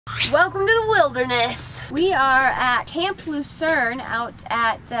Welcome to the wilderness. We are at Camp Lucerne out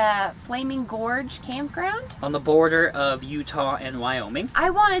at Flaming Gorge Campground. On the border of Utah and Wyoming. I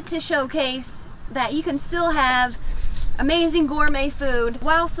wanted to showcase that you can still have amazing gourmet food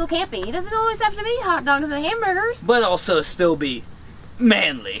while still camping. It doesn't always have to be hot dogs and hamburgers. But also still be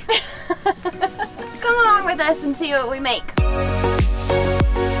manly. Come along with us and see what we make.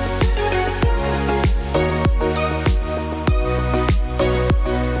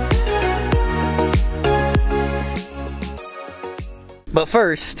 But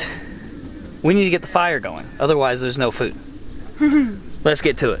first, we need to get the fire going. Otherwise, there's no food. Let's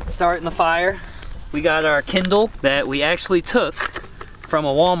get to it. Starting the fire, we got our Kindle that we actually took from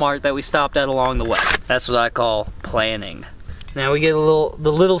a Walmart that we stopped at along the way. That's what I call planning. Now we get the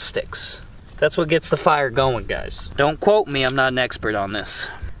little sticks. That's what gets the fire going, guys. Don't quote me, I'm not an expert on this.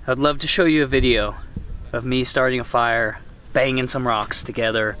 I'd love to show you a video of me starting a fire, banging some rocks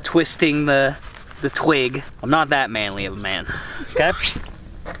together, twisting the twig. I'm not that manly of a man, okay?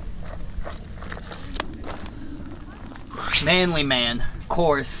 Manly man, of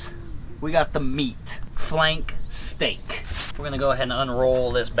course, we got the meat, flank steak. We're gonna go ahead and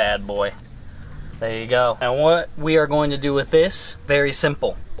unroll this bad boy. There you go. Now what we are going to do with this, very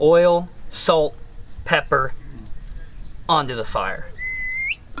simple. Oil, salt, pepper, onto the fire.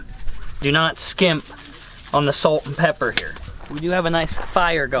 Do not skimp on the salt and pepper here. We do have a nice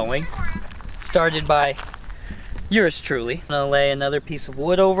fire going. Started by yours truly. I'm gonna lay another piece of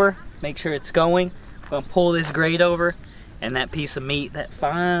wood over, make sure it's going. I'm gonna pull this grate over, and that piece of meat, that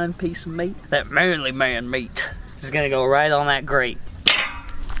fine piece of meat, that manly man meat, is gonna go right on that grate.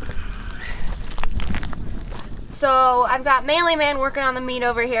 So I've got Manly Man working on the meat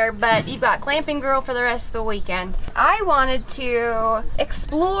over here, but you've got Glamping Girl for the rest of the weekend. I wanted to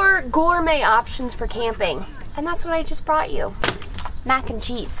explore gourmet options for camping, and that's what I just brought you. Mac and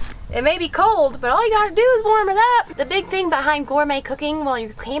cheese. It may be cold, but all you gotta do is warm it up. The big thing behind gourmet cooking while you're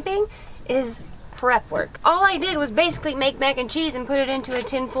camping is prep work. All I did was basically make mac and cheese and put it into a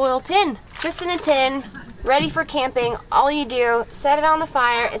tinfoil tin. Just in a tin, ready for camping. All you do, set it on the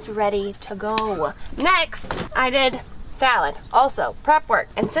fire, it's ready to go. Next, I did salad. Also, prep work.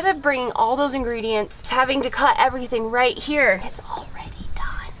 Instead of bringing all those ingredients, having to cut everything right here, it's already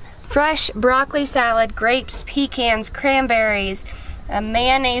done. Fresh broccoli salad, grapes, pecans, cranberries, a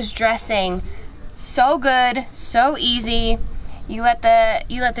mayonnaise dressing. So good, so easy. You let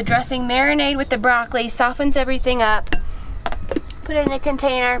the dressing marinate with the broccoli, softens everything up. Put it in a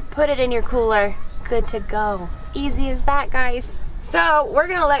container, put it in your cooler. Good to go. Easy as that, guys. So we're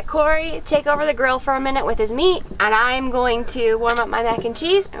gonna let Corey take over the grill for a minute with his meat, and I'm going to warm up my mac and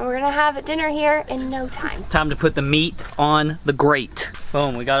cheese, and we're gonna have dinner here in no time. Time to put the meat on the grate.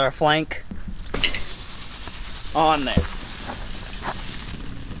 Boom, we got our flank on there.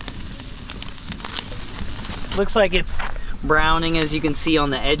 Looks like it's browning, as you can see on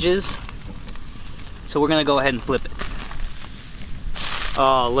the edges. So we're gonna go ahead and flip it.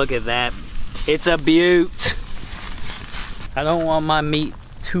 Oh, look at that. It's a beaut. I don't want my meat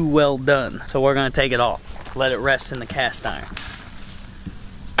too well done, so we're gonna take it off. Let it rest in the cast iron.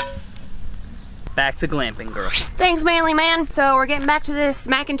 Back to Glamping Girl. Thanks, Manly Man. So we're getting back to this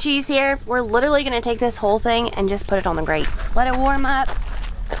mac and cheese here. We're literally gonna take this whole thing and just put it on the grate. Let it warm up.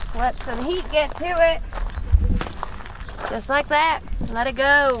 Let some heat get to it. Just like that. Let it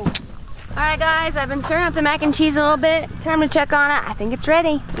go. Alright guys, I've been stirring up the mac and cheese a little bit. Time to check on it. I think it's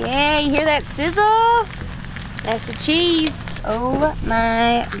ready. Yeah, you hear that sizzle? That's the cheese. Oh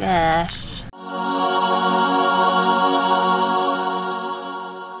my gosh.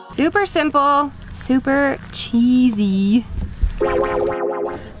 Super simple, super cheesy.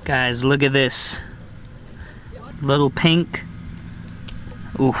 Guys, look at this. Little pink.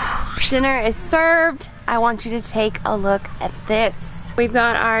 Oof. Dinner is served. I want you to take a look at this. We've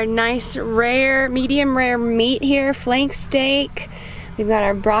got our nice rare, medium rare meat here, flank steak. We've got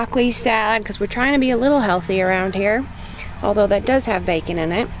our broccoli salad, because we're trying to be a little healthy around here, although that does have bacon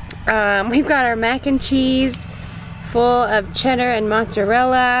in it. We've got our mac and cheese, full of cheddar and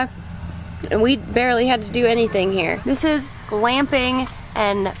mozzarella, and we barely had to do anything here. This is Glamping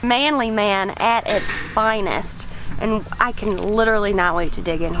and Manly Man at its finest, and I can literally not wait to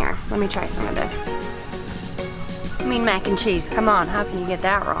dig in here. Let me try some of this. I mean mac and cheese, come on, how can you get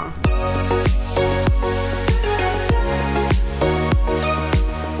that wrong?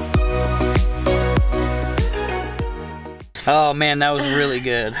 Oh man, that was really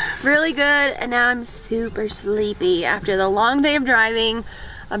good. Really good, and now I'm super sleepy. After the long day of driving,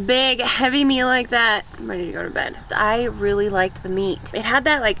 a big, heavy meal like that, I'm ready to go to bed. I really liked the meat. It had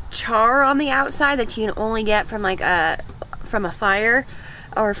that like char on the outside that you can only get from like from a fire.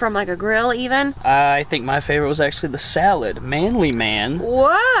 or from like a grill even. I think my favorite was actually the salad. Manly man.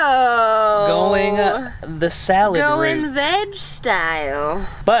 Whoa! Going the salad Going route. veg style.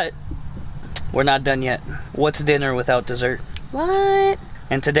 But we're not done yet. What's dinner without dessert? What?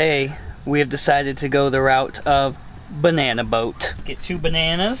 And today we have decided to go the route of banana boat. Get 2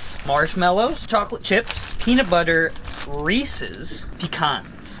 bananas, marshmallows, chocolate chips, peanut butter, Reese's,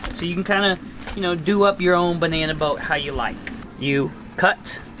 pecans. So you can kind of, you know, do up your own banana boat how you like. You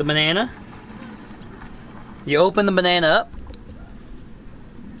cut the banana. You open the banana up.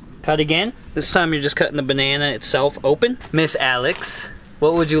 Cut again. This time you're just cutting the banana itself open. Miss Alex,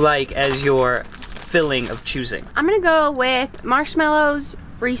 what would you like as your filling of choosing? I'm gonna go with marshmallows,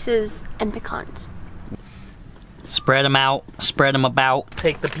 Reese's, and pecans. Spread them out, spread them about.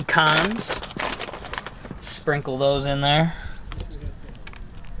 Take the pecans, sprinkle those in there.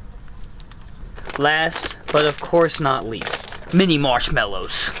 Last, but of course not least, mini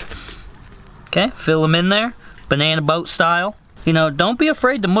marshmallows. Okay, fill them in there, banana boat style. You know, don't be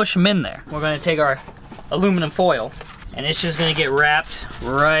afraid to mush them in there. We're gonna take our aluminum foil, and it's just gonna get wrapped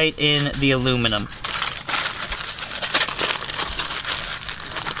right in the aluminum.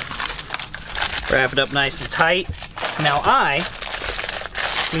 Wrap it up nice and tight. Now I'm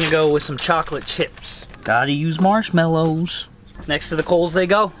gonna go with some chocolate chips. Gotta use marshmallows. Next to the coals they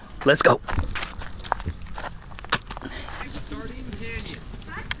go. Let's go.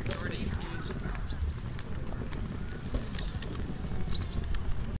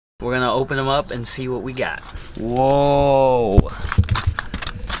 We're gonna open them up and see what we got. Whoa.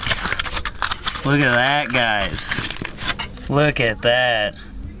 Look at that, guys. Look at that.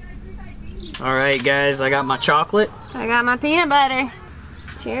 All right, guys, I got my chocolate. I got my peanut butter.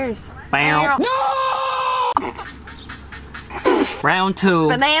 Cheers. Bow. No! Round 2.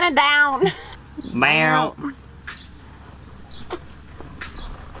 Banana down. Bow.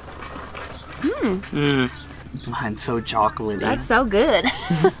 Mine's so chocolatey. That's so good.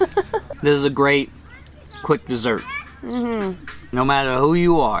 This is a great, quick dessert. No matter who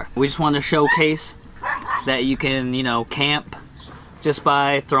you are, we just want to showcase that you can, you know, camp just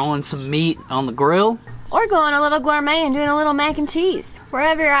by throwing some meat on the grill. Or going a little gourmet and doing a little mac and cheese.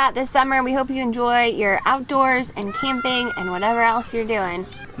 Wherever you're at this summer, we hope you enjoy your outdoors and camping and whatever else you're doing.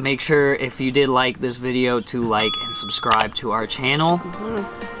 Make sure, if you did like this video, to like and subscribe to our channel.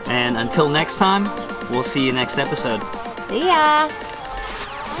 And until next time, we'll see you next episode. See ya!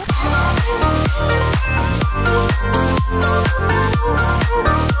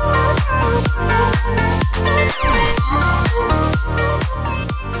 We'll be right back.